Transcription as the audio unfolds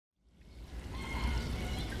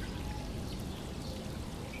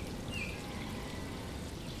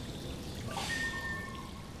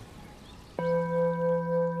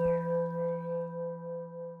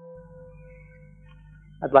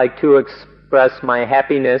I'd like to express my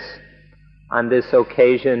happiness on this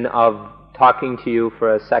occasion of talking to you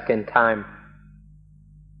for a second time.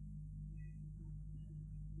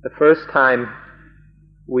 The first time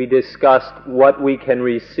we discussed what we can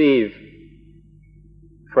receive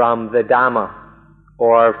from the Dhamma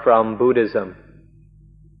or from Buddhism.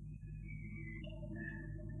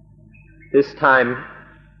 This time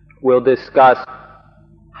we'll discuss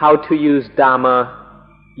how to use Dhamma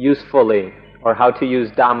usefully, or how to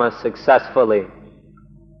use Dhamma successfully,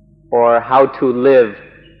 or how to live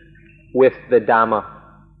with the Dhamma.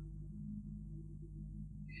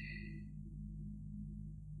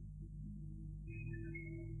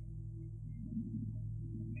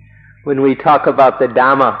 When we talk about the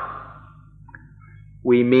Dhamma,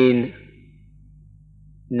 we mean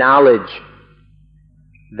knowledge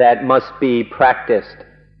that must be practiced.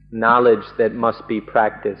 Knowledge that must be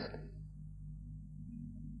practiced.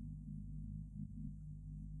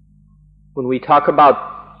 When we talk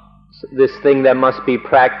about this thing that must be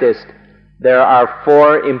practiced, there are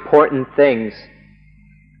four important things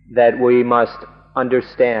that we must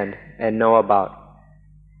understand and know about.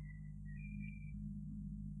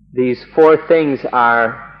 These four things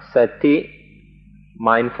are sati,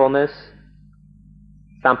 mindfulness,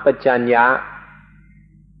 sampajanya,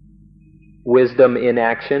 wisdom in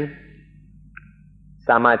action,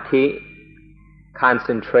 samadhi,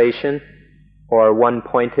 concentration or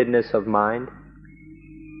one-pointedness of mind,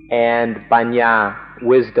 and panya,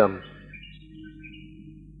 wisdom.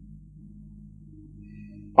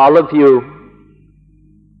 All of you,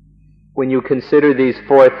 when you consider these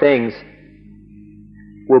four things,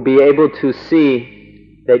 will be able to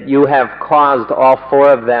see that you have caused all four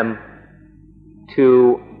of them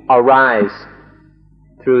to arise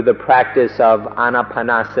through the practice of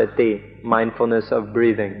anapanasati, mindfulness of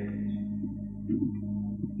breathing.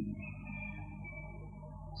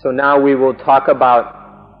 So now we will talk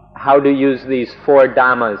about how to use these four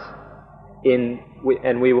Dhammas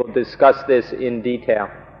and we will discuss this in detail.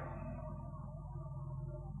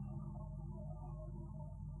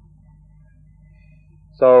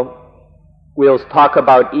 So we'll talk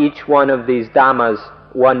about each one of these Dhammas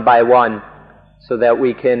one by one so that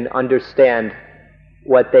we can understand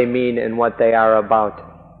what they mean and what they are about.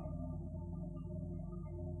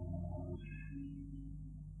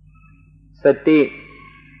 Sati,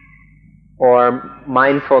 or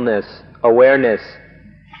mindfulness, awareness,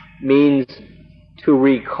 means to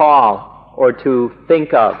recall or to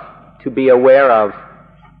think of, to be aware of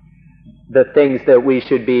the things that we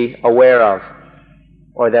should be aware of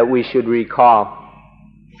or that we should recall.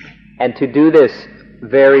 And to do this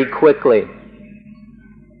very quickly,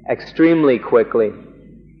 extremely quickly,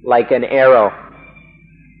 like an arrow.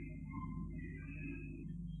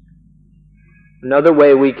 Another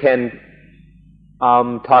way we can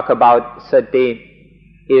talk about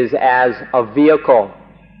sati is as a vehicle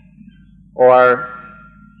or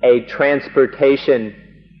a transportation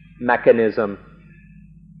mechanism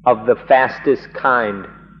of the fastest kind,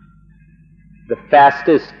 the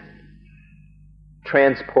fastest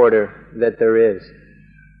transporter that there is.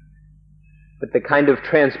 But the kind of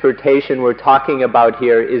transportation we're talking about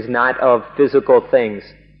here is not of physical things.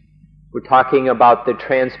 We're talking about the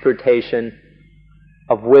transportation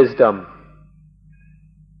of wisdom.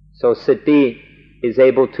 So sati is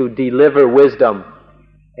able to deliver wisdom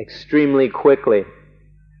extremely quickly,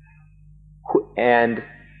 and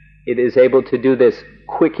it is able to do this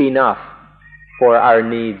quick enough for our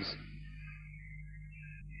needs.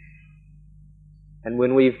 And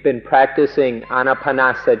when we've been practicing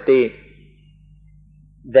anapanasati,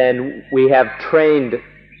 then we have trained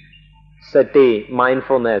sati,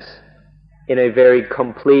 mindfulness, in a very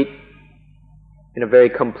complete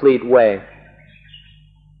way.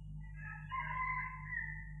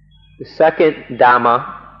 The second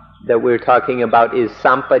Dhamma that we're talking about is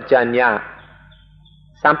sampajanya.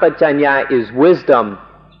 Sampajanya is wisdom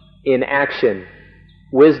in action,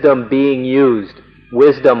 wisdom being used,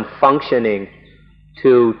 wisdom functioning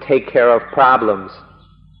to take care of problems.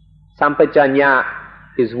 Sampajanya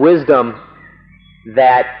is wisdom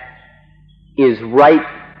that is right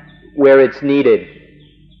where it's needed,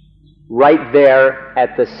 right there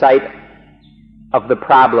at the site of the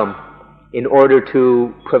problem, in order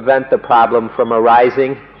to prevent the problem from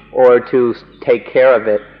arising or to take care of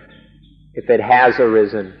it if it has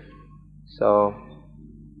arisen. So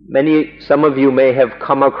some of you may have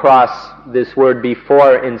come across this word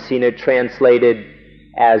before and seen it translated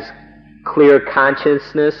as clear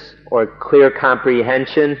consciousness or clear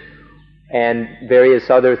comprehension and various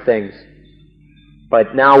other things.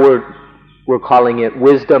 But now we're calling it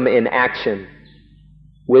wisdom in action,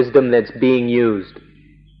 wisdom that's being used.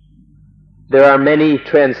 There are many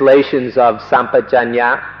translations of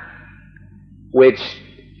sampajanya which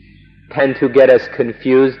tend to get us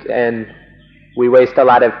confused, and we waste a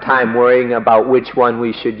lot of time worrying about which one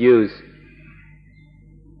we should use.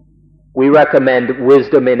 We recommend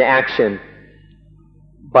wisdom in action,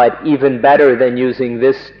 but even better than using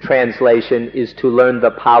this translation is to learn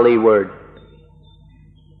the Pali word,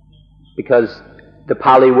 because the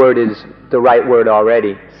Pali word is the right word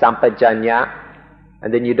already, sampajanya,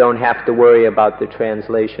 and then you don't have to worry about the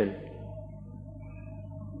translation.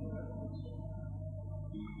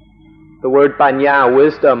 The word panya,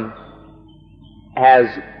 wisdom, has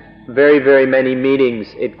very, very many meanings.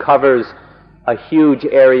 It covers a huge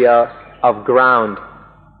area of ground.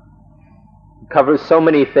 It covers so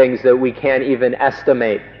many things that we can't even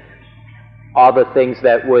estimate all the things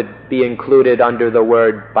that would be included under the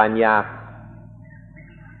word panya.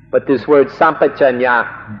 But this word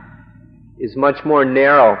sampajanya is much more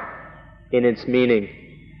narrow in its meaning.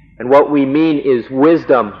 And what we mean is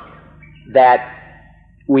wisdom that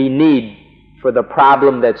we need for the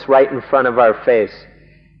problem that's right in front of our face.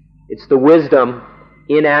 It's the wisdom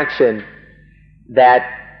in action that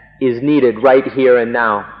is needed right here and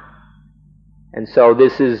now. And so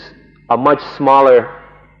this is a much smaller,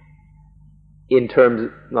 in terms,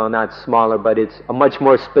 no, not smaller, but it's a much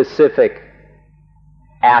more specific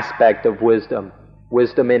aspect of wisdom.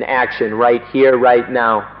 Wisdom in action, right here, right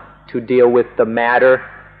now, to deal with the matter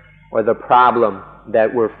or the problem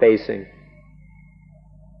that we're facing.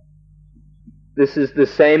 This is the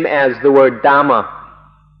same as the word Dhamma,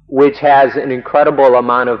 which has an incredible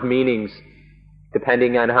amount of meanings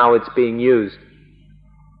depending on how it's being used.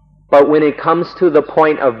 But when it comes to the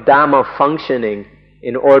point of Dhamma functioning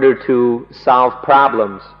in order to solve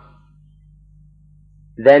problems,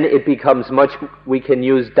 then it becomes we can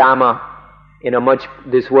use Dhamma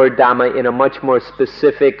this word Dhamma in a much more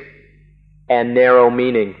specific and narrow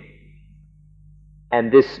meaning.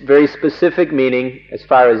 And this very specific meaning, as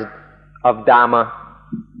far as of Dhamma,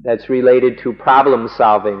 that's related to problem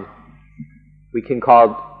solving, we can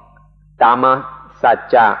call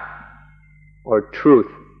Dhamma-sacca, or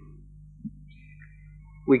truth.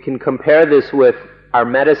 We can compare this with our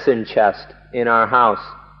medicine chest in our house.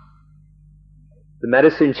 The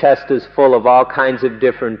medicine chest is full of all kinds of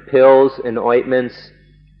different pills and ointments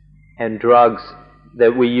and drugs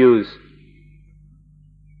that we use,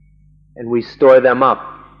 and we store them up.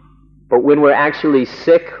 But when we're actually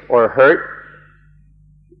sick or hurt,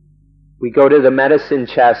 we go to the medicine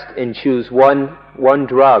chest and choose one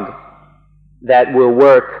drug that will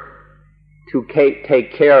work to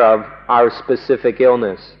take care of our specific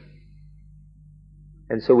illness.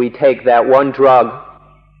 And so we take that one drug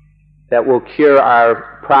that will cure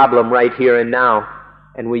our problem right here and now,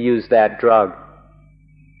 and we use that drug.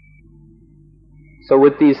 So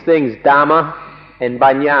with these things, Dhamma and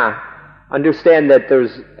Panya, understand that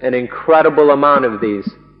there's an incredible amount of these,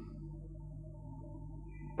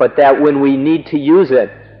 but that when we need to use it,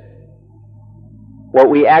 what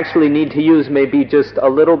we actually need to use may be just a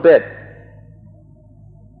little bit.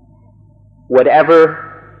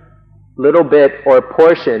 Whatever little bit or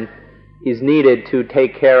portion is needed to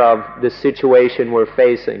take care of the situation we're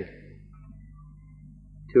facing,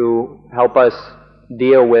 to help us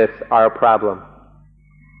deal with our problem.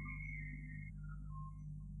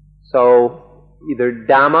 So, either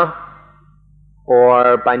Dhamma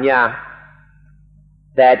or Panya,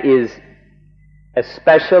 that is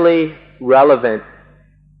especially relevant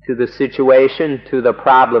to the situation, to the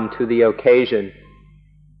problem, to the occasion,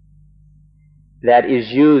 that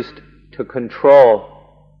is used to control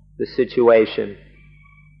the situation.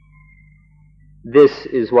 This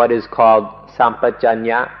is what is called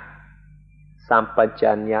sampajanya.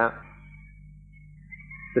 Sampajanya.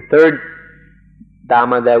 The third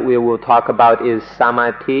Dhamma that we will talk about is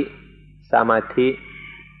samadhi. Samadhi.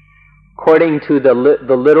 According to the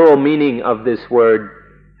literal meaning of this word,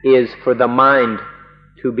 is for the mind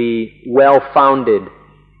to be well-founded,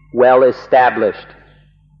 well-established,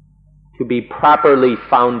 to be properly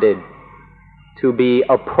founded, to be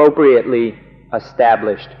appropriately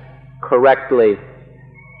established, correctly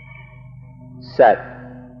set.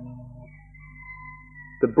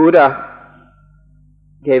 The Buddha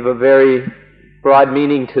gave a very broad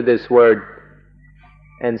meaning to this word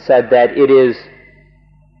and said that it is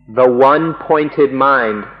the one pointed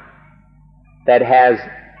mind that has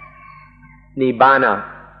nibbana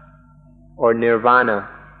or nirvana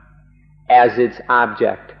as its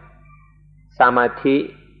object.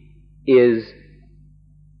 Samadhi is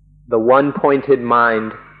the one pointed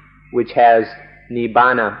mind which has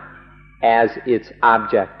nibbana as its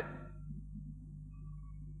object.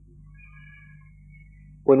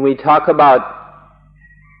 when we talk about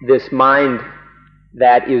this mind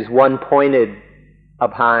that is one-pointed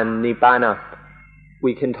upon Nibbana,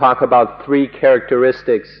 we can talk about three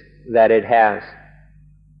characteristics that it has.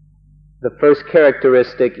 The first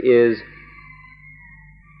characteristic is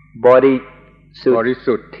bodhisutti,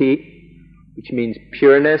 which means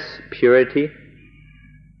pureness, purity.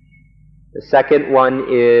 The second one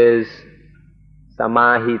is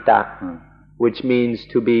samahita, which means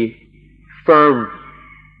to be firm,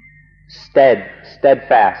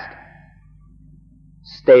 steadfast,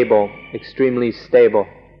 stable, extremely stable.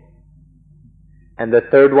 And the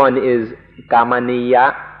third one is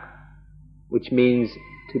gamaniya, which means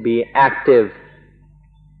to be active,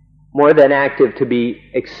 more than active, to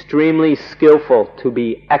be extremely skillful, to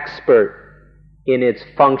be expert in its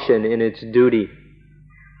function, in its duty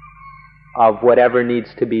of whatever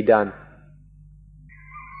needs to be done.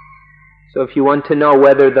 So if you want to know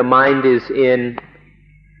whether the mind is in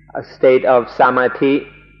a state of samadhi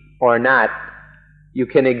or not, you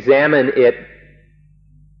can examine it,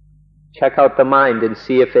 check out the mind and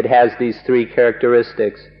see if it has these three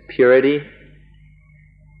characteristics: purity,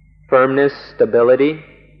 firmness, stability,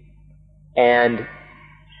 and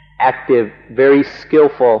active, very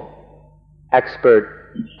skillful,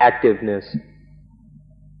 expert activeness.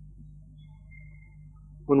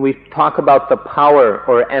 When we talk about the power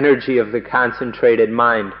or energy of the concentrated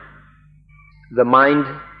mind, the mind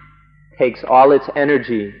takes all its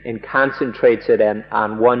energy and concentrates it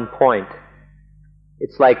on one point.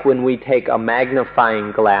 It's like when we take a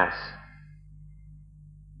magnifying glass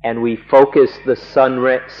and we focus the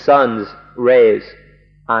sun's rays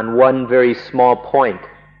on one very small point,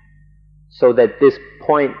 so that this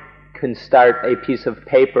point can start a piece of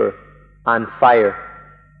paper on fire,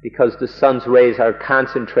 because the sun's rays are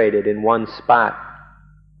concentrated in one spot.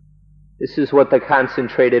 This is what the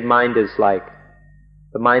concentrated mind is like.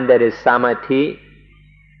 The mind that is samadhi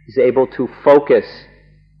is able to focus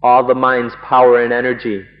all the mind's power and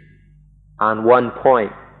energy on one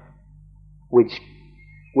point, which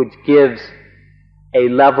gives a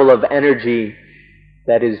level of energy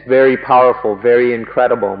that is very powerful, very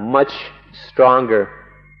incredible, much stronger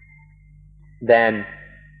than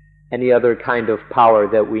any other kind of power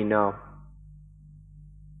that we know.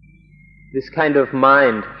 This kind of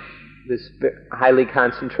mind, this highly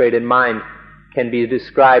concentrated mind, can be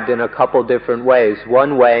described in a couple different ways.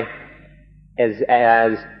 One way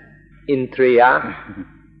as intriya,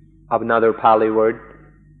 another Pali word,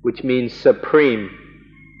 which means supreme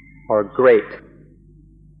or great.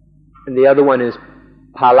 And the other one is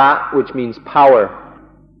pala, which means power.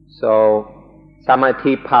 So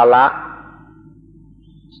samadhi pala,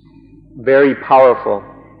 very powerful.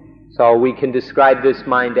 So we can describe this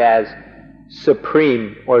mind as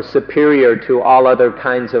supreme or superior to all other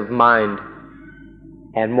kinds of mind,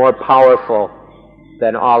 and more powerful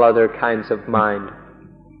than all other kinds of mind.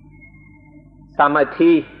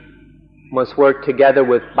 Samadhi must work together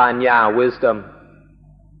with panya, wisdom.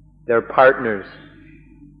 They're partners.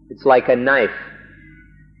 It's like a knife.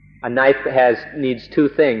 A knife needs two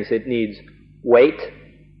things. It needs weight,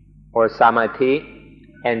 or samadhi,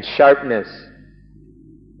 and sharpness,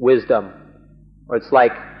 wisdom. Or it's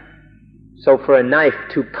like, so for a knife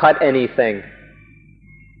to cut anything,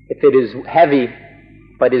 if it is heavy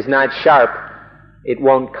but is not sharp, it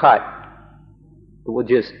won't cut. It will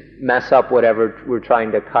just mess up whatever we're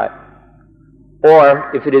trying to cut.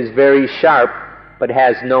 Or if it is very sharp but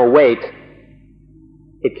has no weight,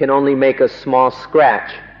 it can only make a small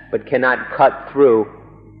scratch but cannot cut through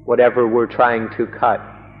whatever we're trying to cut.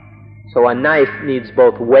 So a knife needs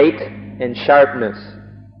both weight and sharpness.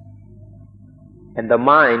 And the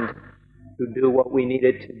mind, to do what we need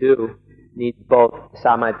it to do, needs both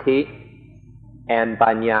samadhi and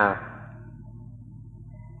panya.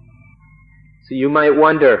 So you might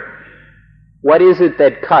wonder, what is it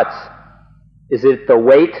that cuts? Is it the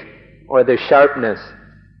weight or the sharpness?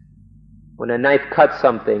 When a knife cuts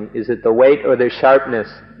something, is it the weight or the sharpness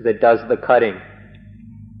that does the cutting?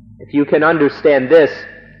 If you can understand this,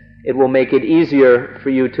 it will make it easier for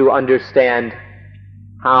you to understand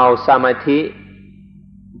how samadhi,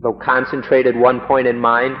 the concentrated one point in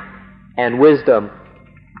mind, and wisdom,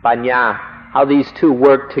 panya, how these two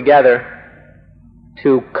work together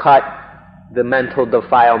to cut the mental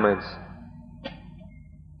defilements.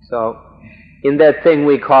 So, in that thing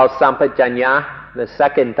we call sampajanya, the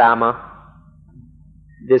second Dhamma,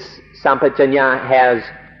 this sampajanya has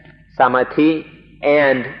samadhi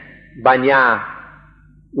and panya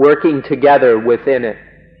working together within it.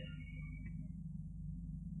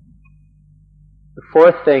 The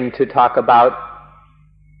fourth thing to talk about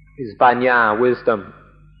is panya, wisdom.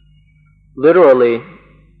 Literally,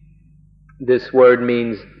 this word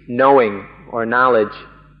means knowing or knowledge,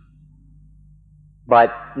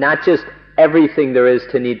 but not just everything there is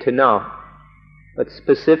to need to know, but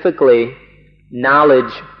specifically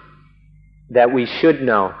knowledge that we should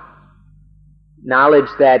know, knowledge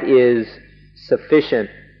that is sufficient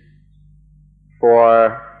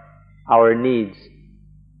for our needs.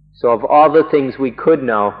 So of all the things we could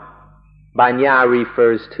know, Banya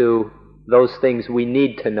refers to those things we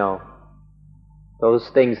need to know, those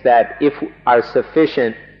things that if are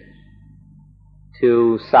sufficient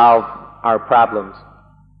to solve our problems.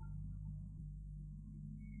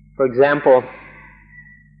 For example,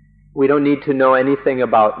 we don't need to know anything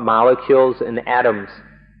about molecules and atoms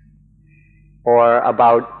or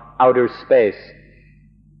about outer space.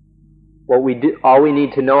 All we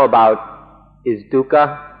need to know about is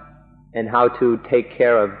dukkha and how to take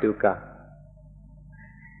care of dukkha.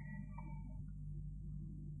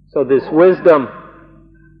 So this wisdom,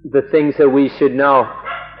 the things that we should know,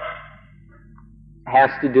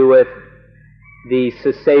 has to do with the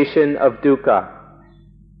cessation of dukkha.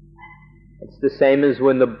 It's the same as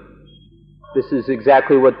when this is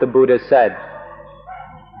exactly what the Buddha said.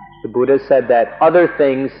 The Buddha said that other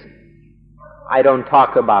things I don't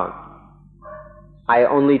talk about. I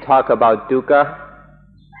only talk about dukkha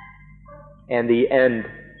and the end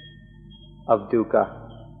of dukkha.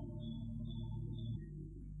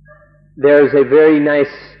 There's a very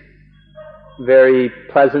nice, very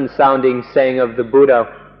pleasant sounding saying of the Buddha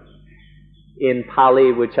in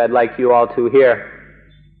Pali, which I'd like you all to hear.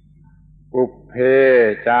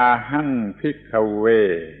 Uppe jahan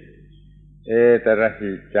bhikkhawe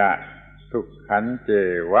etarahica tukkhan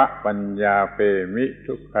ceva panyapemi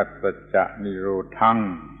tukkhasacca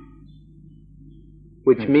nirodhang.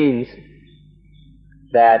 Which means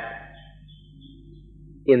that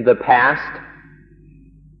in the past,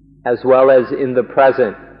 as well as in the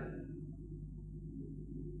present,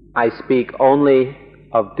 I speak only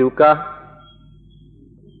of dukkha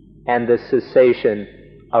and the cessation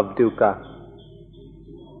of dukkha.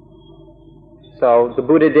 So the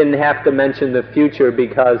Buddha didn't have to mention the future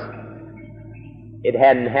because it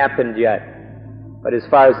hadn't happened yet. But as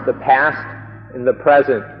far as the past and the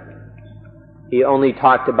present, he only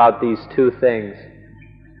talked about these two things.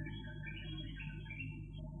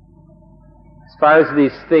 As far as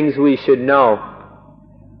these things we should know,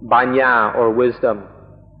 banya or wisdom,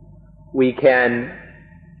 we can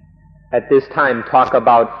at this time talk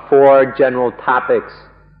about 4 general topics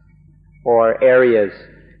or areas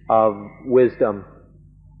of wisdom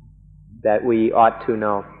that we ought to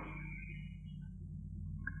know.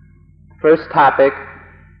 First topic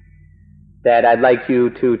that I'd like you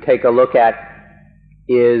to take a look at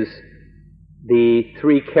is the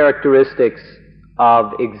 3 characteristics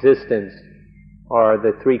of existence, or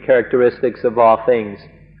the 3 characteristics of all things,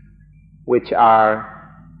 which are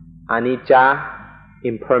anicca,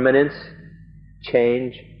 impermanence,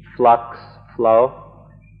 change, flux, flow;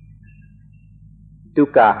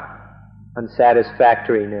 dukkha,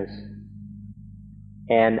 unsatisfactoriness;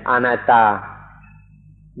 and anatta,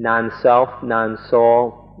 non-self,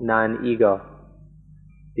 non-soul, non-ego,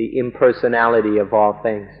 the impersonality of all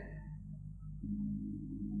things.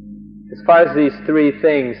 As far as these 3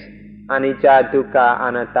 things, anicca, dukkha,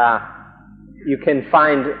 anatta, you can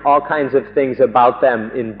find all kinds of things about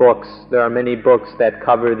them in books. There are many books that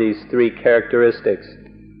cover these 3 characteristics.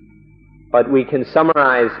 But we can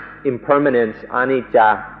summarize impermanence,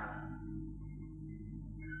 anicca,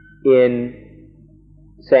 in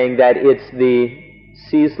saying that it's the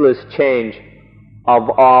ceaseless change of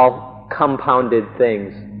all compounded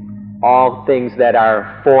things, all things that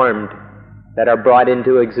are formed, that are brought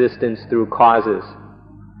into existence through causes.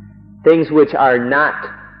 Things which are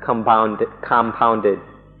not compounded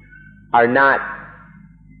are not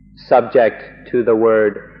subject to the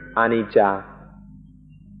word anicca.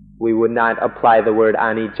 We would not apply the word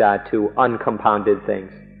anicca to uncompounded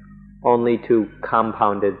things, only to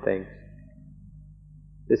compounded things.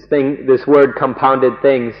 This word compounded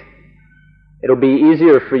things, it'll be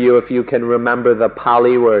easier for you if you can remember the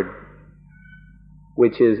Pali word,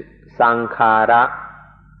 which is sankhara.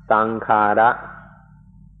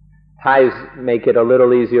 Thais make it a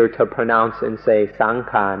little easier to pronounce and say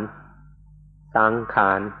sankhan.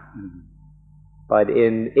 But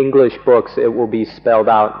in English books it will be spelled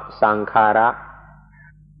out sankhara.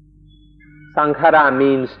 Sankhara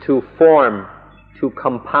means to form, to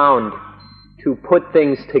compound, to put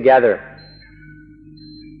things together.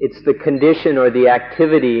 It's the condition or the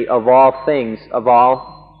activity of all things, of all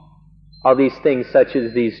these things, such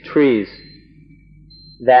as these trees,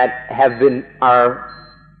 that are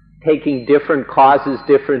taking different causes,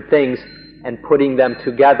 different things, and putting them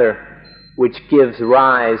together which gives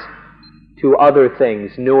rise to other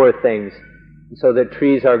things, newer things. So the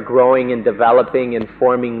trees are growing and developing and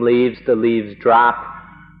forming leaves. The leaves drop,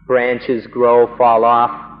 branches grow, fall off,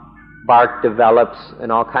 bark develops,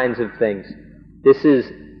 and all kinds of things. This is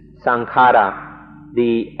sankhara,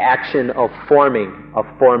 the action of forming, of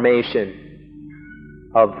formation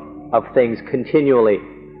of things continually,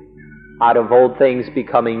 out of old things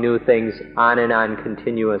becoming new things, on and on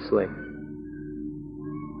continuously.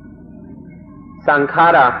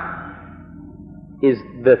 Sankhara is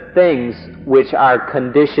the things which are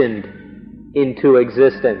conditioned into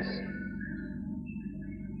existence.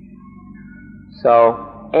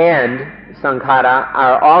 So, and sankhara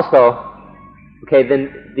are also,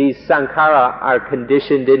 then these sankhara are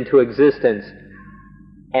conditioned into existence,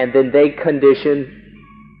 and then they condition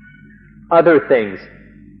other things.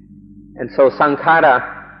 And so sankhara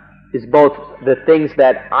is both the things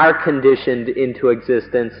that are conditioned into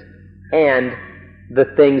existence and the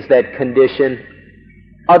things that condition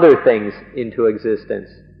other things into existence.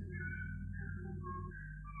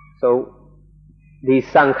 So these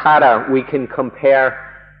sankhara we can compare,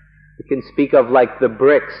 we can speak of like the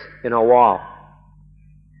bricks in a wall.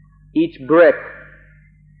 Each brick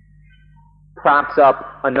props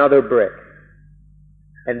up another brick,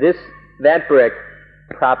 and that brick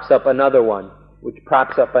props up another one, which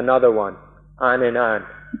props up another one, on and on.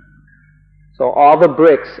 So all the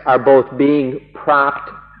bricks are both being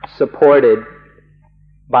propped, supported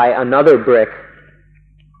by another brick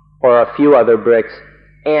or a few other bricks,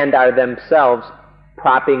 and are themselves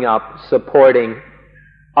propping up, supporting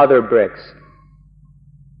other bricks.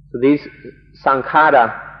 So these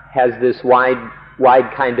sankhara has this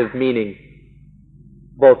wide kind of meaning,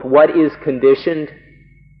 both what is conditioned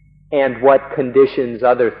and what conditions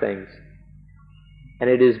other things. And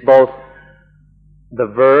it is both the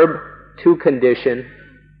verb to condition,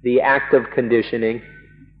 the act of conditioning,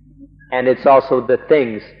 and it's also the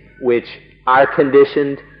things which are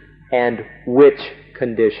conditioned and which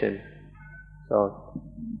condition. So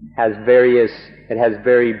it has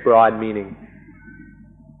very broad meaning.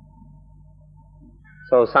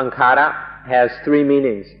 So sankhara has three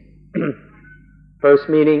meanings. First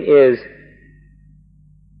meaning is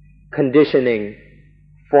conditioning,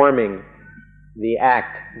 forming, the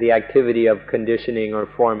act, the activity of conditioning or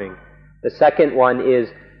forming. The second one is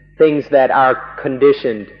things that are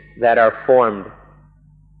conditioned, that are formed.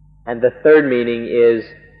 And the third meaning is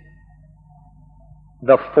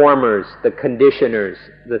the formers, the conditioners,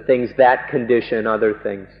 the things that condition other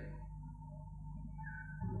things.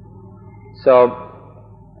 So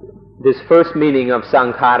this first meaning of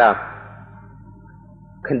sankhara,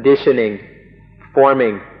 conditioning,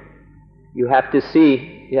 forming, you have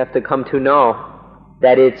to come to know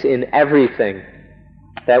that it's in everything.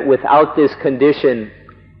 That without this condition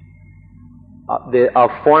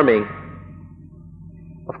of forming,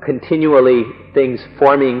 of continually things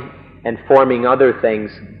forming and forming other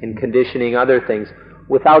things and conditioning other things,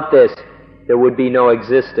 without this there would be no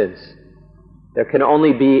existence. There can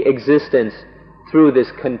only be existence through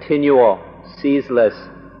this continual, ceaseless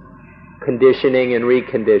conditioning and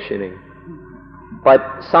reconditioning.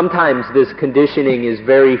 But sometimes this conditioning is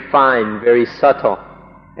very fine, very subtle,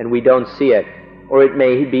 and we don't see it. Or it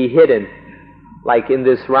may be hidden, like in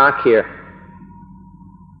this rock here.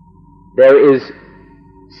 There is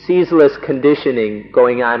ceaseless conditioning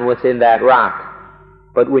going on within that rock,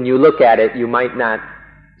 but when you look at it, you might not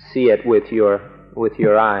see it with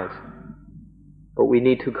your eyes. But we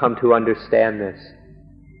need to come to understand this.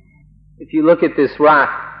 If you look at this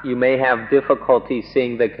rock, you may have difficulty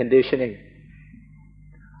seeing the conditioning.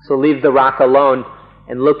 So leave the rock alone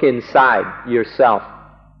and look inside yourself.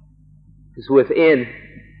 Because within,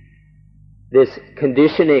 this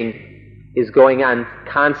conditioning is going on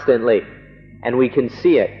constantly, and we can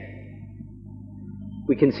see it.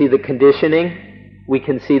 We can see the conditioning, we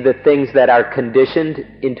can see the things that are conditioned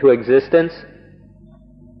into existence,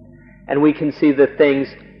 and we can see the things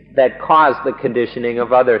that cause the conditioning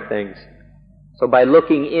of other things. So by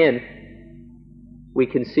looking in, we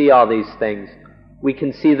can see all these things. We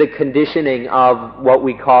can see the conditioning of what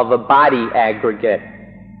we call the body aggregate.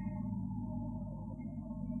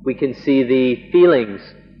 We can see the feelings,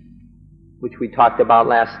 which we talked about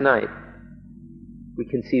last night. We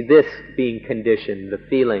can see this being conditioned, the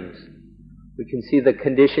feelings. We can see the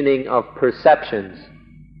conditioning of perceptions,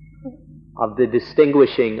 of the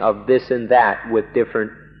distinguishing of this and that with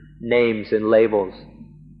different names and labels.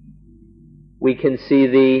 We can see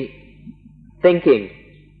the thinking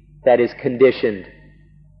that is conditioned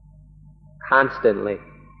constantly.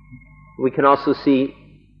 We can also see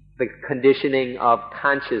the conditioning of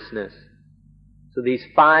consciousness. So these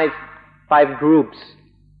 5 5 groups,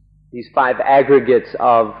 these 5 aggregates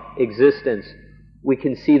of existence, we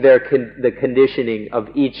can see the conditioning of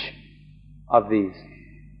each of these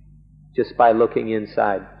just by looking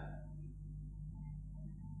inside.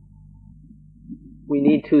 We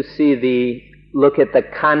need to look at the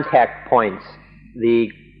contact points, the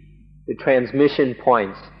transmission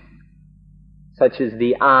points, such as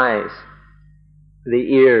the eyes,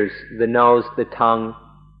 the ears, the nose, the tongue,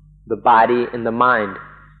 the body, and the mind.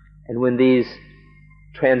 And when these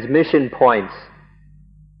transmission points,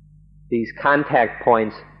 these contact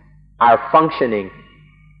points, are functioning,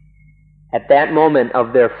 at that moment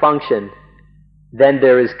of their function, then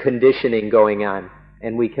there is conditioning going on,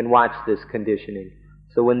 and we can watch this conditioning.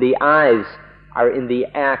 So when the eyes are in the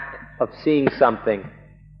act of seeing something,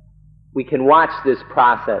 we can watch this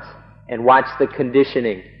process and watch the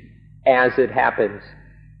conditioning as it happens.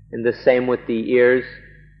 And the same with the ears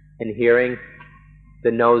and hearing,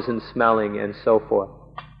 the nose and smelling, and so forth.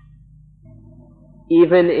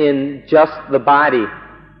 Even in just the body,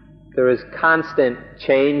 there is constant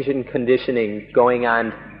change and conditioning going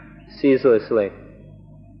on ceaselessly.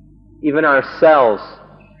 Even our cells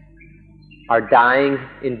are dying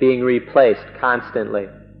and being replaced constantly.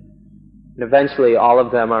 And eventually all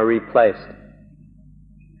of them are replaced.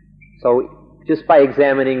 So just by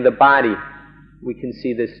examining the body, we can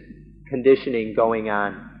see this conditioning going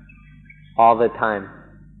on all the time.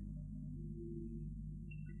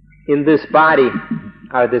 In this body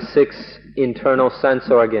are the 6 internal sense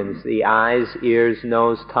organs, the eyes, ears,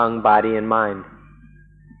 nose, tongue, body, and mind.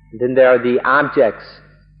 And then there are the objects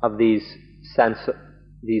of these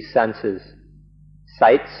senses: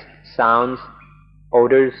 sights, sounds,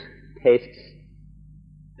 odors, tastes,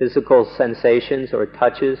 physical sensations or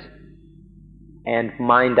touches, and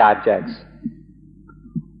mind objects.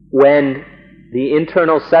 When the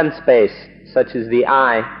internal sense base, such as the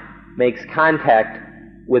eye, makes contact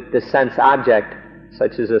with the sense object,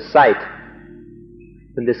 such as a sight,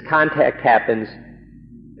 when this contact happens,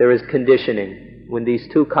 there is conditioning. When these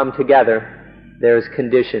two come together, there is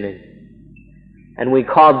conditioning. And we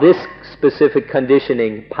call this specific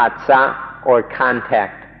conditioning phassa, or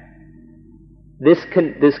contact.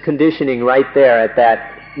 This conditioning right there at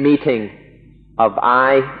that meeting of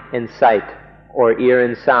eye and sight, or ear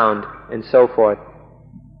and sound, and so forth,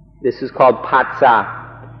 this is called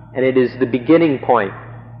phassa, and it is the beginning point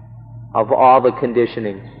of all the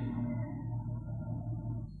conditioning.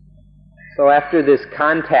 So after this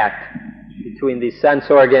contact between the sense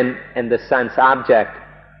organ and the sense object,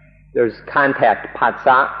 there's contact.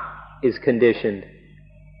 Phassa is conditioned.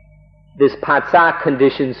 This phassa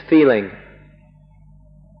conditions feeling.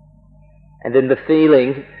 And then the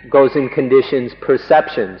feeling goes and conditions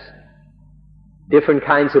perceptions. Different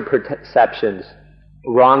kinds of perceptions.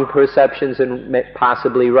 Wrong perceptions and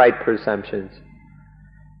possibly right perceptions.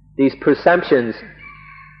 These perceptions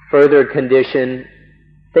further condition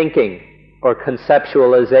thinking or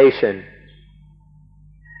conceptualization.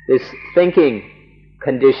 This thinking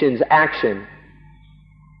conditions action.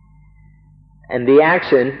 And the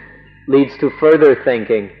action leads to further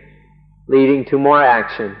thinking, leading to more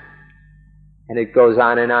action. And it goes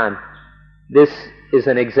on and on. This is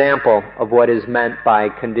an example of what is meant by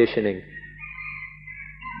conditioning.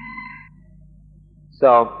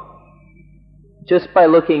 So, just by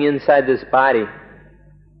looking inside this body,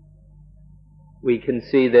 we can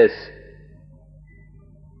see this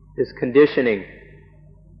conditioning,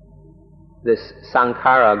 this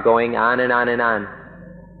sankhara going on and on and on.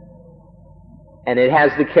 And it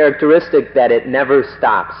has the characteristic that it never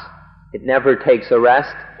stops. It never takes a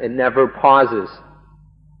rest. It never pauses.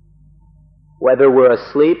 Whether we're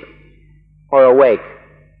asleep or awake,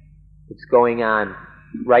 it's going on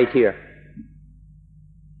right here.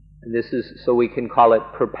 And this is, so we can call it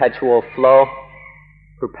perpetual flow,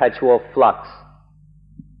 perpetual flux,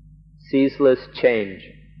 ceaseless change,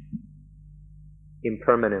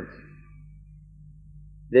 impermanence.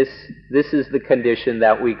 This is the condition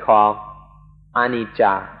that we call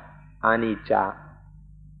anicca, anicca.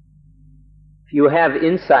 If you have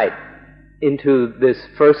insight into this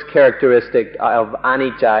first characteristic of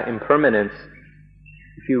anicca, impermanence,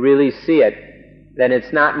 if you really see it, then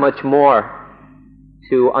it's not much more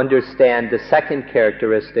to understand the second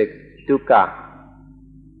characteristic, dukkha.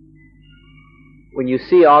 When you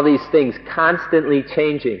see all these things constantly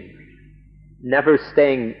changing, never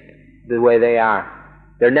staying the way they are,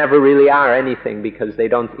 there never really are anything because they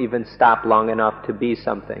don't even stop long enough to be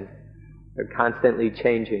something. They're constantly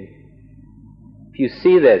changing. If you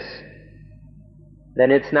see this,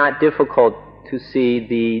 then it's not difficult to see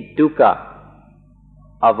the dukkha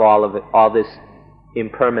of all of it, all this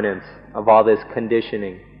impermanence, of all this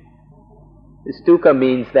conditioning. This dukkha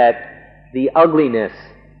means that the ugliness,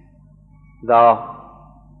 the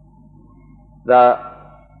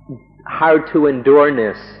hard to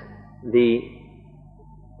endureness,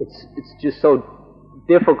 it's just so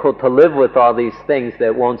difficult to live with all these things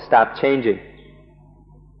that won't stop changing.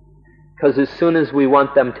 Because as soon as we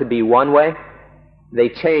want them to be one way, they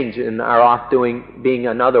change and are off being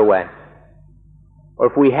another way. Or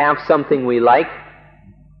if we have something we like,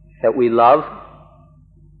 that we love,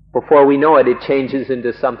 before we know it, it changes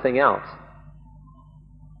into something else.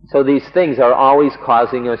 So these things are always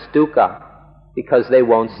causing us dukkha, because they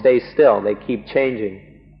won't stay still, they keep changing.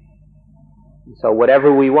 So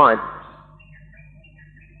whatever we want,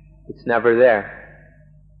 it's never there.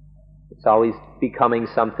 It's always becoming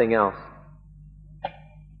something else.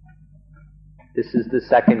 This is the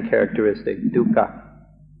second characteristic, dukkha.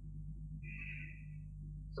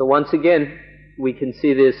 So once again, we can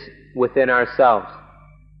see this within ourselves.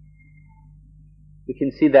 We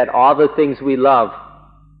can see that all the things we love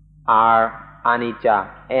are anicca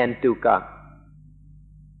and dukkha.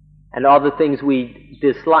 And all the things we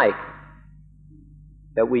dislike,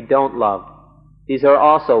 that we don't love, these are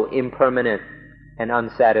also impermanent and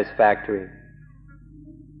unsatisfactory.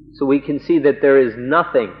 So we can see that there is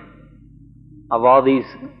nothing of all these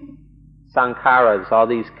sankharas, all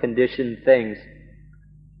these conditioned things.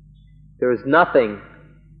 There is nothing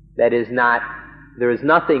that is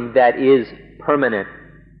permanent,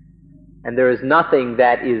 and there is nothing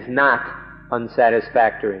that is not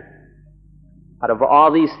unsatisfactory. Out of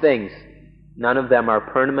all these things, none of them are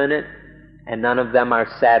permanent and none of them are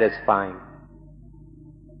satisfying.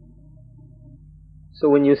 So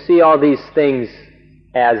when you see all these things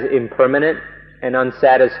as impermanent and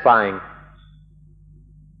unsatisfying,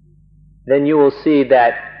 then you will see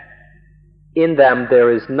that in them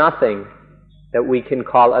there is nothing that we can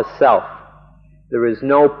call a self. There is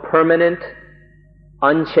no permanent,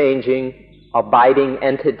 unchanging, abiding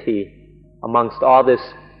entity amongst all this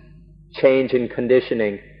change and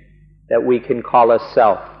conditioning that we can call a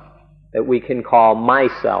self, that we can call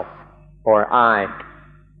myself, or I,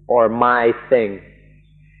 or my thing.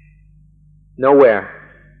 Nowhere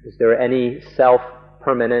is there any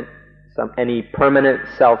self-permanent, any permanent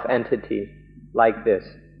self-entity like this.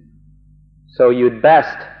 So you'd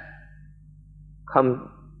best come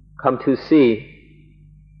to see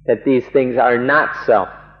that these things are not self,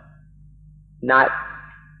 not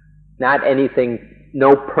anything,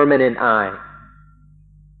 no permanent I.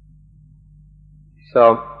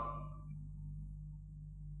 So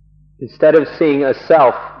instead of seeing a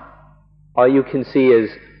self, all you can see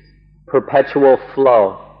is perpetual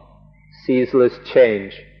flow, ceaseless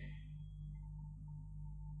change.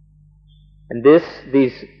 And these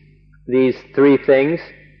three things,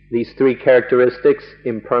 these three characteristics,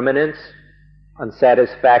 impermanence,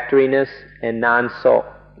 unsatisfactoriness, and non-soul,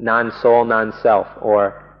 non-self,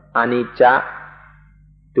 or anicca,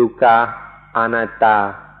 dukkha,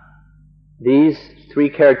 anatta. These three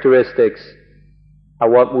characteristics are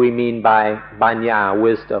what we mean by paññā,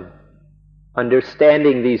 wisdom.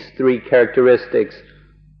 Understanding these three characteristics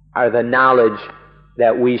are the knowledge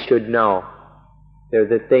that we should know. They're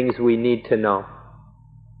the things we need to know.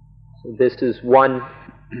 So this is one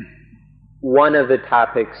of the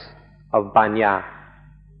topics of paññā.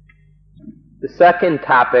 The second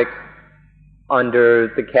topic under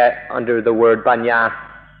the word paññā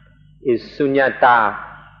is suññata,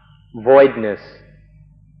 voidness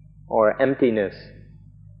or emptiness.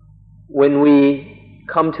 When we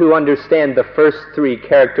come to understand the first three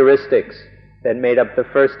characteristics that made up the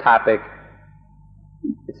first topic,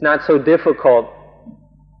 it's not so difficult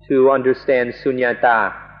to understand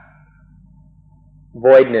suññata,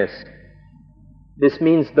 voidness. This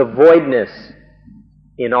means the voidness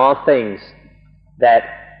in all things, that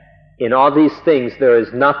in all these things there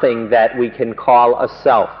is nothing that we can call a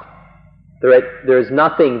self. There is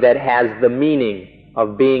nothing that has the meaning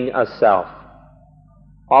of being a self.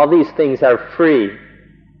 All these things are free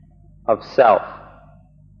of self.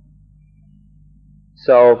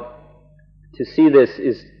 So to see this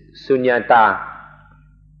is suññata.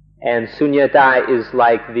 And suññata is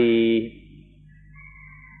like the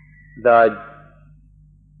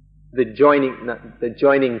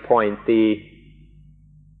joining point, the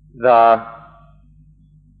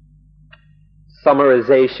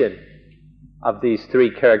summarization of these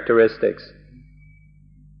three characteristics.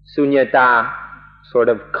 Suññata sort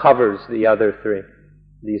of covers the other three,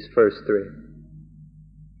 these first three.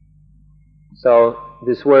 So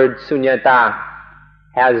this word suññata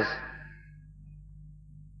has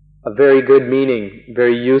a very good meaning,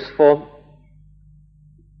 very useful,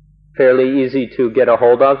 fairly easy to get a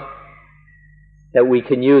hold of. that we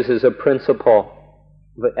can use as a principle,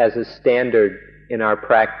 as a standard in our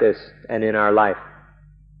practice and in our life.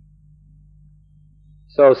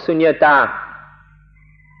 So sunyata,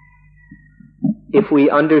 if we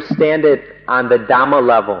understand it on the Dhamma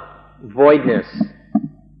level, voidness,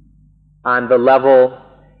 on the level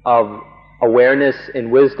of awareness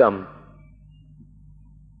and wisdom,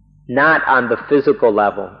 not on the physical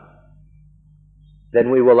level,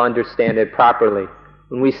 then we will understand it properly.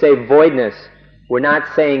 When we say voidness, we're not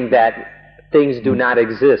saying that things do not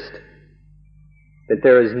exist, that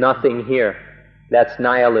there is nothing here. That's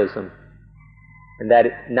nihilism. And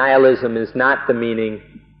that nihilism is not the meaning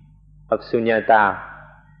of sunyata.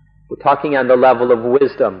 We're talking on the level of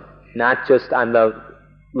wisdom, not just on the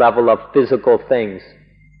level of physical things.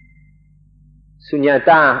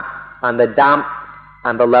 Sunyata on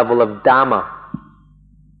the level of Dhamma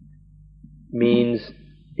means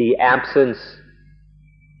the absence,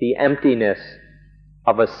 the emptiness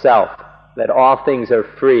of a self, that all things are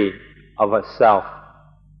free of a self,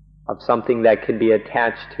 of something that can be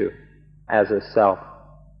attached to as a self.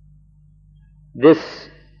 This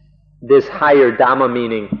higher Dhamma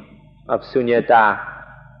meaning of sunyata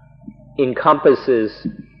encompasses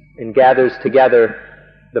and gathers together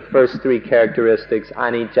the first three characteristics,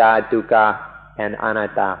 anicca, dukkha, and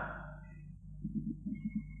anatta.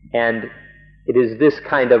 And it is this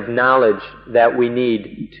kind of knowledge that we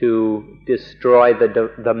need to destroy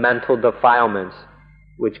the mental defilements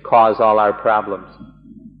which cause all our problems.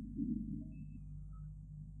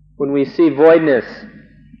 When we see voidness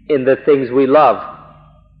in the things we love,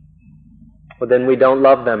 well, then we don't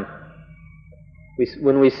love them.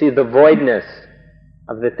 When we see the voidness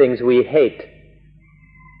of the things we hate,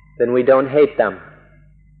 then we don't hate them.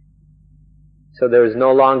 So there is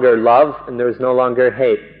no longer love and there is no longer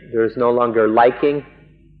hate. There is no longer liking,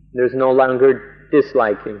 there is no longer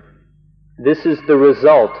disliking. This is the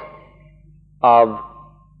result of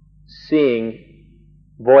seeing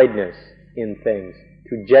voidness in things,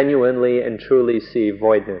 to genuinely and truly see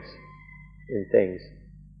voidness in things.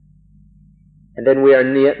 And then we are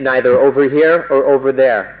neither over here or over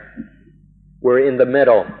there. We're in the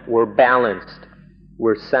middle, we're balanced,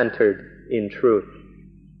 we're centered in truth.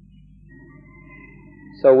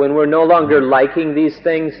 So when we're no longer liking these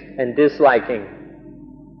things and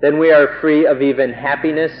disliking, then we are free of even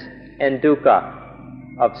happiness and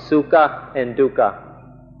dukkha, of sukha and dukkha.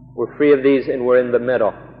 We're free of these and we're in the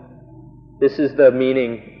middle. This is the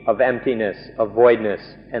meaning of emptiness, of voidness,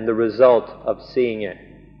 and the result of seeing it.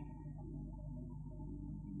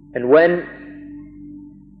 And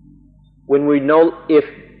if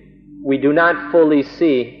we do not fully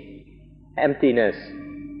see emptiness,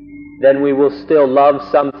 then we will still love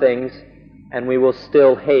some things and we will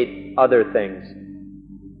still hate other things.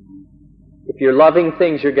 If you're loving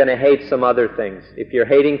things, you're going to hate some other things. If you're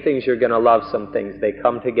hating things, you're going to love some things. They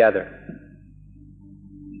come together.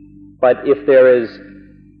 But if there is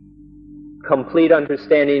complete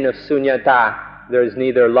understanding of sunyata, there is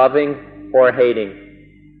neither loving or hating.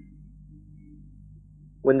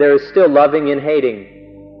 When there is still loving and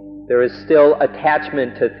hating, there is still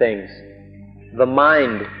attachment to things. The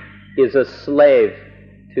mind is a slave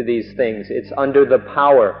to these things. It's under the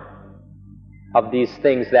power of these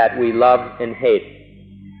things that we love and hate.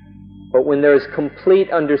 But when there is complete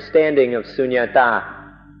understanding of sunyata,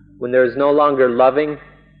 when there is no longer loving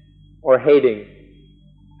or hating,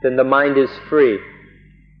 then the mind is free.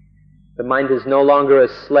 The mind is no longer a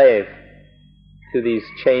slave to these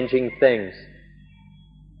changing things.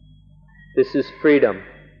 This is freedom,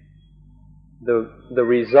 the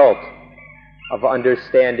result of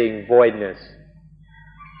understanding voidness.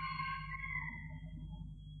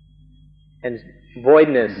 And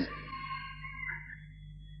voidness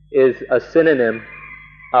is a synonym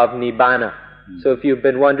of nibbana. So if you've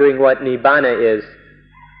been wondering what nibbana is,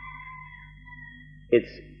 it's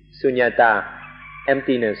sunyata,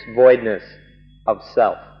 emptiness, voidness of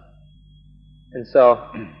self. And so,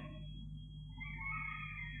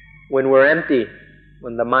 when we're empty,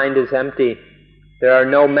 when the mind is empty, there are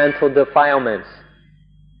no mental defilements.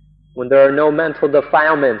 When there are no mental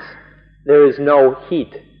defilements, there is no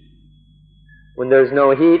heat. When there's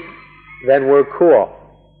no heat, then we're cool.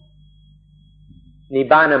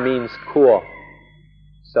 Nibbana means cool.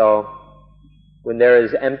 So, when there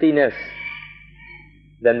is emptiness,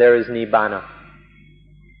 then there is nibbana.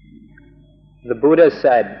 The Buddha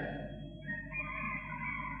said,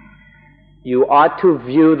 you ought to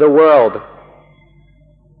view the world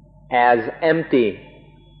as empty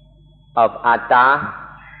of atta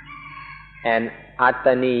and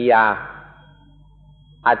attaniya.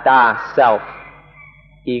 Atta, self,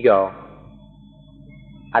 ego.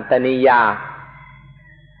 Attaniya,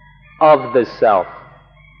 of the self,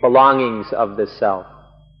 belongings of the self.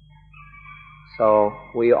 So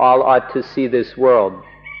we all ought to see this world,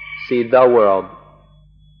 see the world,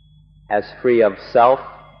 as free of self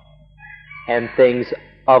and things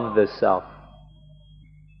of the self.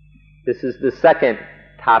 This is the second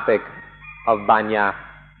topic of Banya.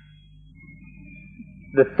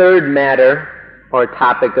 The third matter or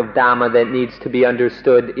topic of Dhamma that needs to be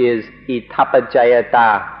understood is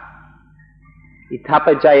Itapajayata.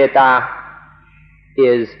 Itapajayata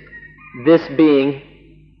is this being,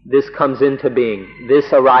 this comes into being.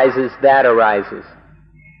 This arises, that arises.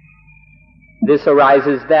 This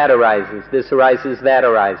arises, that arises. This arises, that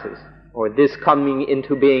arises. Or this coming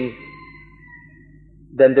into being,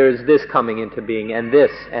 then there's this coming into being, and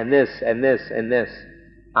this, and this, and this, and this.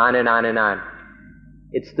 On and on and on.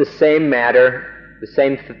 It's the same matter, the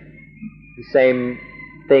same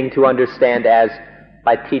thing to understand as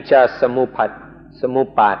paticca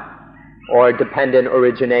samuppat, or dependent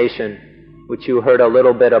origination, which you heard a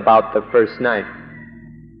little bit about the first night.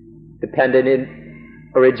 Dependent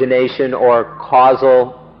origination or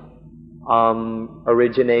causal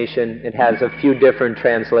origination, it has a few different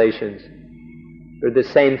translations. They're the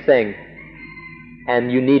same thing.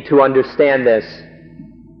 And you need to understand this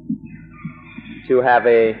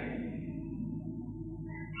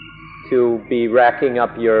to be racking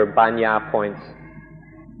up your banya points.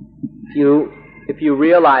 If you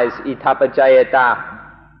realize Itapajayata,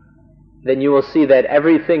 then you will see that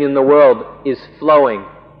everything in the world is flowing.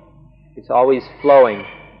 It's always flowing,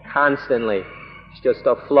 constantly. It's just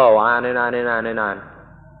a flow, on and on and on and on.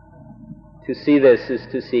 To see this is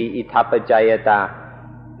to see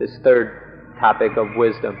Itapajayata, this third topic of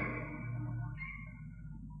wisdom.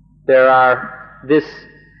 This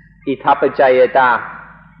Itapajayata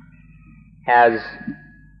has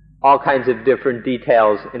all kinds of different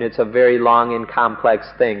details, and it's a very long and complex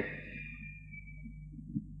thing,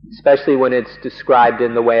 especially when it's described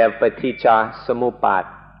in the way of paticca samuppat.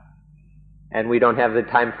 And we don't have the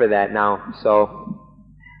time for that now, so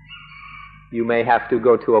you may have to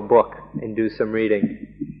go to a book and do some reading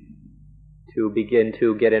to begin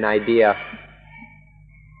to get an idea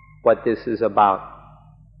what this is about.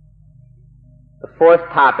 The fourth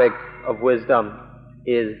topic of wisdom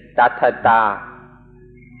is tathata.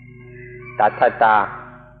 Tathata,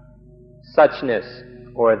 suchness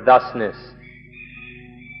or thusness.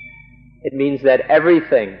 It means that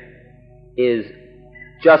everything is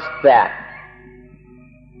just that.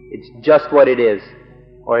 It's just what it is.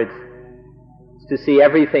 Or it's to see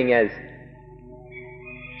everything as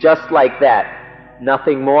just like that.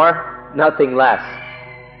 Nothing more, nothing less.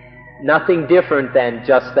 Nothing different than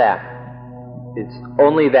just that. It's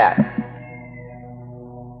only that.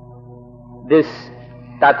 This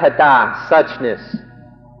tathata, suchness,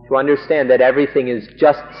 to understand that everything is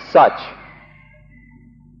just such.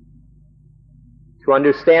 To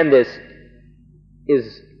understand this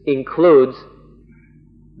includes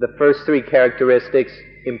the first three characteristics: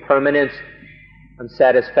 impermanence,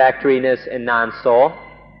 unsatisfactoriness, and non-soul.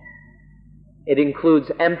 It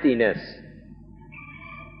includes emptiness,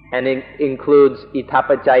 and it includes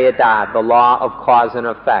Itapajayata, the law of cause and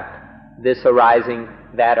effect. This arising,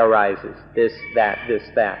 that arises. This,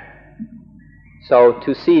 that. So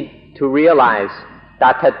to realize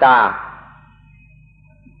tathata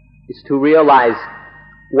is to realize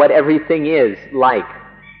what everything is like,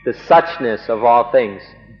 the suchness of all things.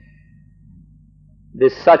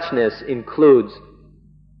 This suchness includes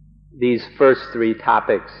these first three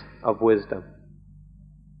topics of wisdom.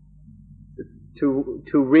 To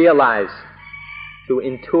realize, to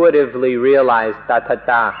intuitively realize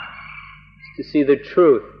tathata, to see the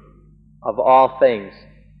truth of all things,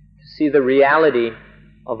 to see the reality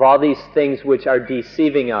of all these things which are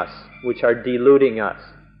deceiving us, which are deluding us.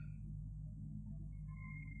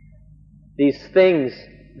 These things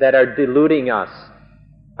that are deluding us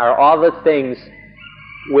are all the things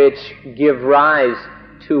which give rise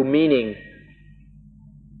to meaning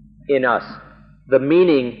in us, the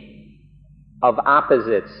meaning of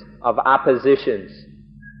opposites, of oppositions,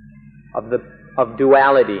 of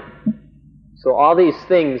duality. So all these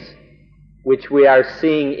things which we are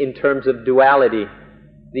seeing in terms of duality,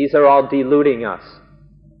 these are all deluding us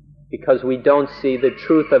because we don't see the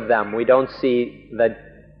truth of them. We don't see the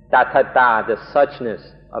tathata, the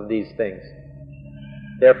suchness of these things.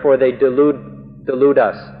 Therefore they delude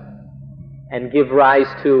us and give rise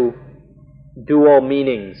to dual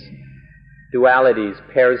meanings, dualities,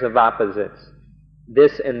 pairs of opposites,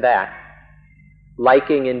 this and that,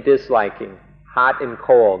 liking and disliking, hot and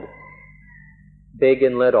cold, big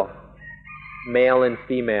and little, male and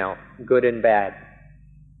female, good and bad.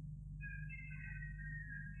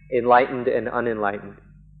 enlightened and unenlightened.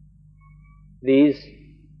 These,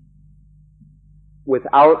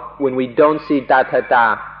 when we don't see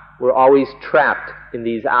tathata, we're always trapped in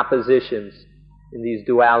these oppositions, in these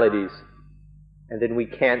dualities, and then we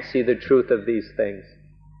can't see the truth of these things.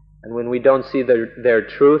 And when we don't see their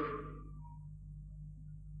truth,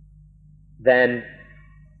 then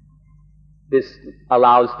this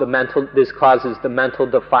causes the mental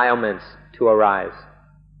defilements to arise.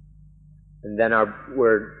 And then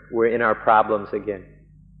we're in our problems again.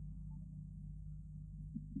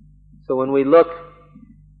 So when we look,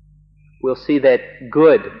 we'll see that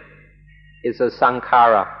good is a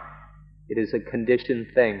sankhara. It is a conditioned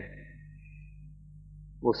thing.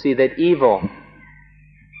 We'll see that evil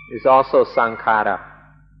is also sankhara.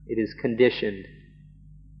 It is conditioned.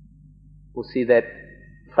 We'll see that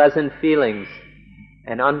pleasant feelings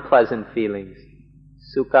and unpleasant feelings,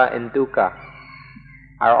 sukha and dukkha,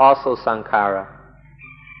 are also sankhara.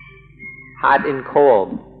 Hot and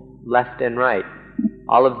cold, left and right,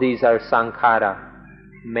 all of these are sankhara,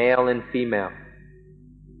 male and female.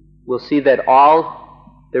 We'll see that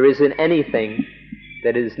there isn't anything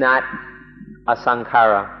that is not a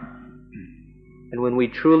sankhara. And when we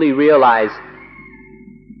truly realize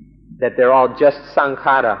that they're all just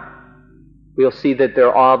sankhara, we'll see that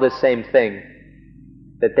they're all the same thing,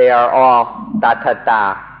 that they are all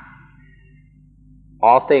tathata.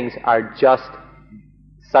 All things are just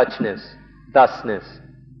suchness, thusness.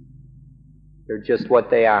 They're just what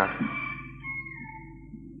they are.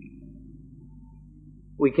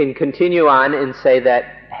 We can continue on and say that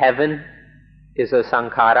heaven is a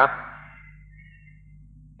sankhara,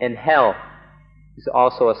 and hell is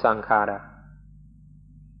also a sankhara.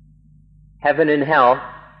 Heaven and hell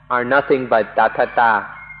are nothing but tathata,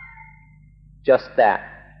 just that.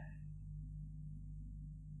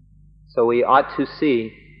 So we ought to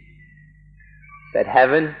see that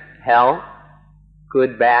heaven, hell,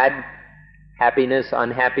 good, bad, happiness,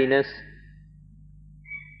 unhappiness,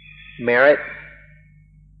 merit,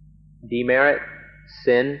 demerit,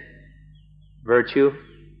 sin, virtue,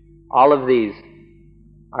 all of these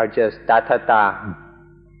are just tathata.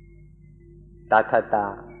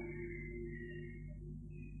 Tathata.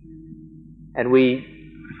 And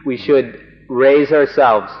we should raise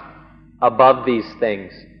ourselves above these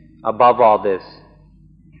things, above all this.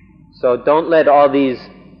 So don't let all these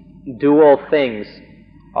dual things,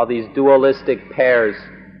 all these dualistic pairs,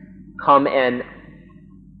 come and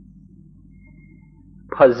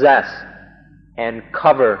possess and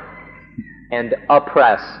cover and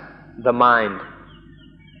oppress the mind.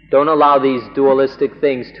 Don't allow these dualistic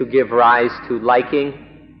things to give rise to liking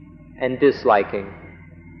and disliking.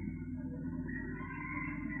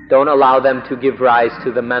 Don't allow them to give rise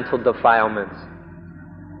to the mental defilements.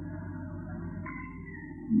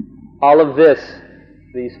 All of this,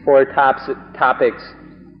 these four topics,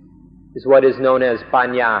 is what is known as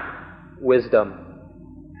panya, wisdom.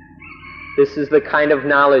 This is the kind of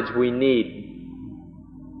knowledge we need.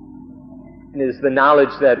 It is the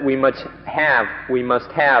knowledge that we must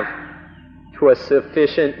have to a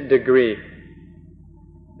sufficient degree.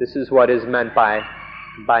 This is what is meant by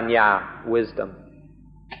panya, wisdom.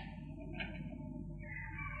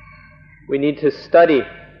 We need to study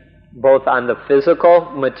both on the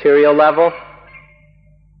physical, material level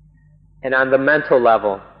and on the mental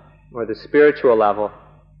level, or the spiritual level,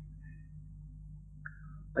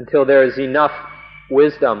 until there is enough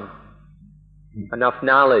wisdom, enough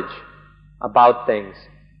knowledge about things.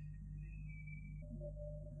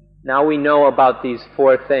 Now we know about these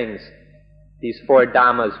four things, these four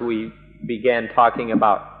dhammas we began talking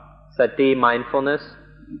about. Sati, mindfulness;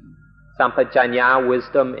 sampajanya,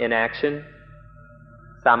 wisdom in action;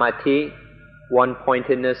 samadhi,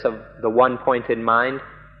 one-pointedness of the one-pointed mind;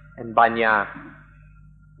 and panya.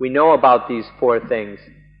 We know about these four things.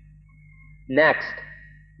 Next,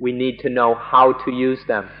 we need to know how to use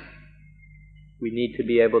them. We need to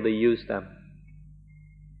be able to use them.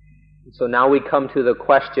 So now we come to the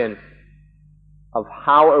question of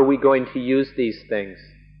how are we going to use these things?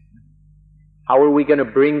 How are we going to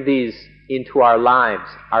bring these into our lives,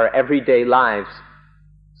 our everyday lives,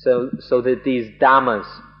 so that these dhammas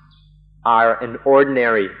are an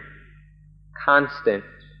ordinary, constant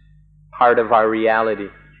part of our reality?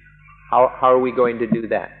 How are we going to do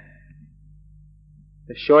that?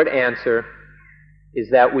 The short answer is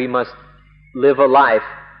that we must live a life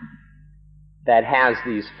that has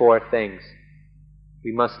these four things.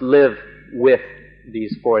 We must live with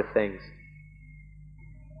these four things.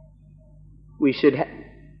 We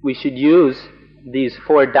should use these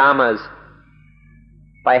four dhammas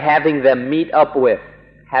by having them meet up with,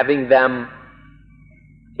 having them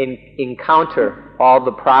encounter all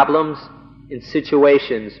the problems and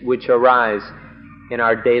situations which arise in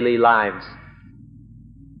our daily lives.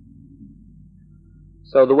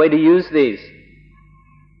 So the way to use these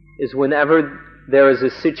is whenever there is a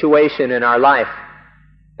situation in our life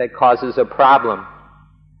that causes a problem,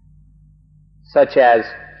 such as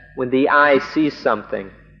when the eye sees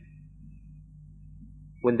something,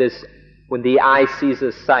 when the eye sees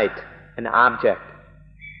a sight, an object,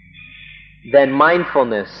 then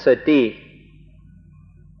mindfulness, sati,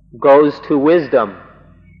 goes to wisdom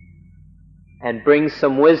and brings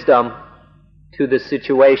some wisdom to the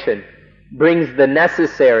situation, brings the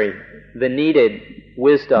necessary, the needed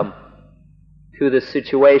wisdom to the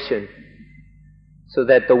situation so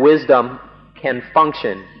that the wisdom can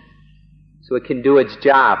function, so it can do its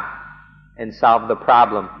job and solve the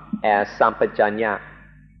problem as sampajanya.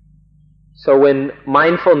 So when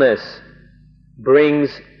mindfulness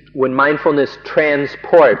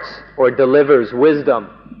transports or delivers wisdom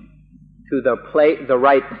to the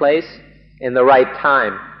right place in the right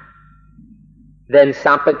time, then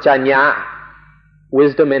sampajanya,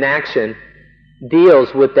 wisdom in action,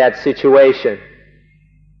 deals with that situation.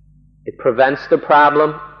 It prevents the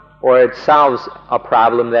problem or it solves a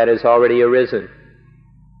problem that has already arisen.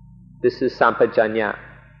 This is sampajanya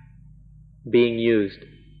being used.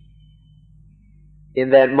 In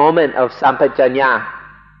that moment of sampajanya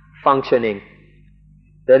functioning,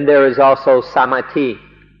 then there is also samadhi.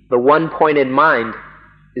 The one-pointed mind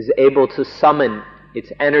is able to summon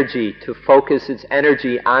its energy, to focus its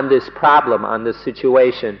energy on this problem, on this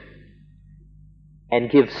situation, and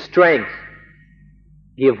give strength,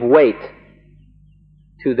 give weight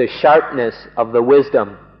to the sharpness of the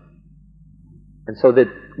wisdom. And so that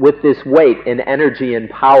with this weight and energy and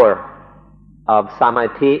power of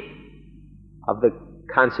samadhi, of the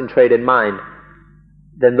concentrated mind,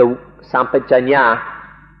 then the sampajanya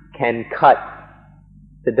can cut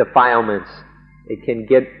the defilements. It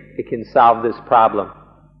can solve this problem.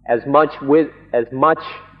 As much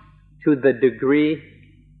to the degree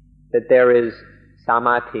that there is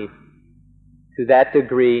samadhi, to that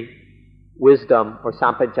degree wisdom or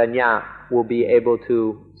sampajanya will be able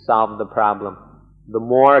to solve the problem. The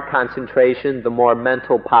more concentration, the more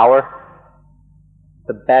mental power,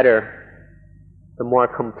 the better, the more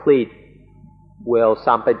complete will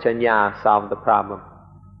sampajanya solve the problem.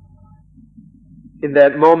 In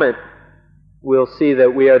that moment, we'll see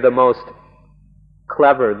that we are the most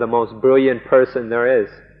clever, the most brilliant person there is,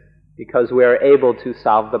 because we are able to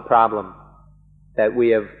solve the problem that we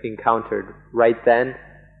have encountered right then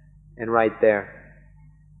and right there.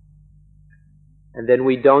 And then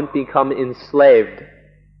we don't become enslaved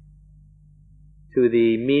to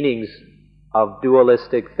the meanings of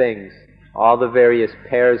dualistic things, all the various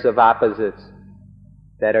pairs of opposites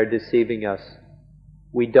that are deceiving us.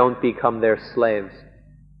 We don't become their slaves.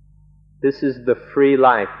 This is the free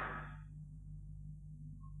life.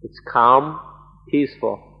 It's calm,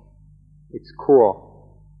 peaceful, it's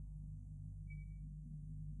cool.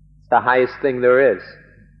 It's the highest thing there is.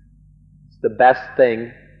 It's the best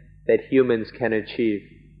thing that humans can achieve.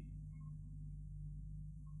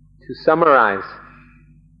 To summarize,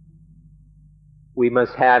 we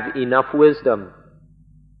must have enough wisdom.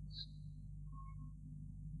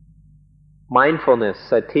 Mindfulness,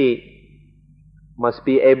 sati, must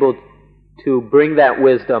be able to bring that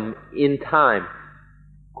wisdom in time,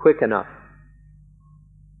 quick enough.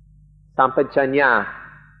 Sampajanya,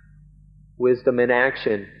 wisdom in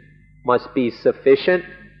action, must be sufficient,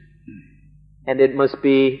 and it must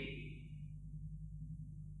be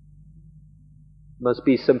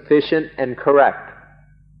sufficient and correct.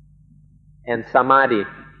 And samadhi,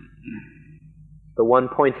 the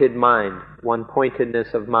one-pointed mind,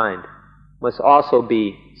 one-pointedness of mind, must also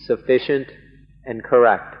be sufficient and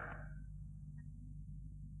correct.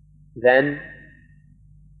 Then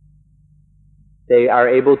they are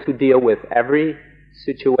able to deal with every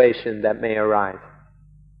situation that may arise.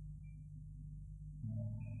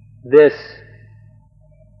 This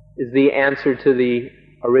is the answer to the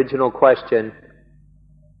original question,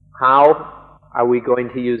 how are we going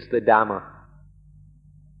to use the Dhamma?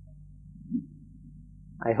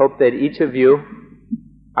 I hope that each of you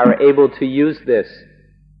are able to use this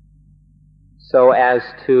so as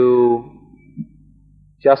to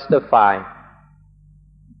justify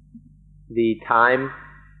the time,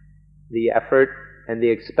 the effort, and the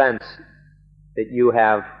expense that you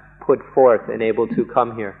have put forth and able to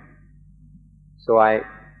come here. So I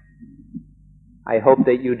hope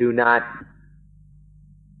that you do not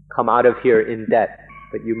come out of here in debt,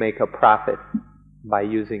 but you make a profit by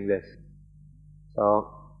using this. So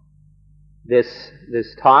this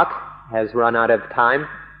talk has run out of time.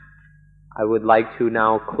 I would like to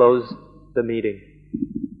now close the meeting.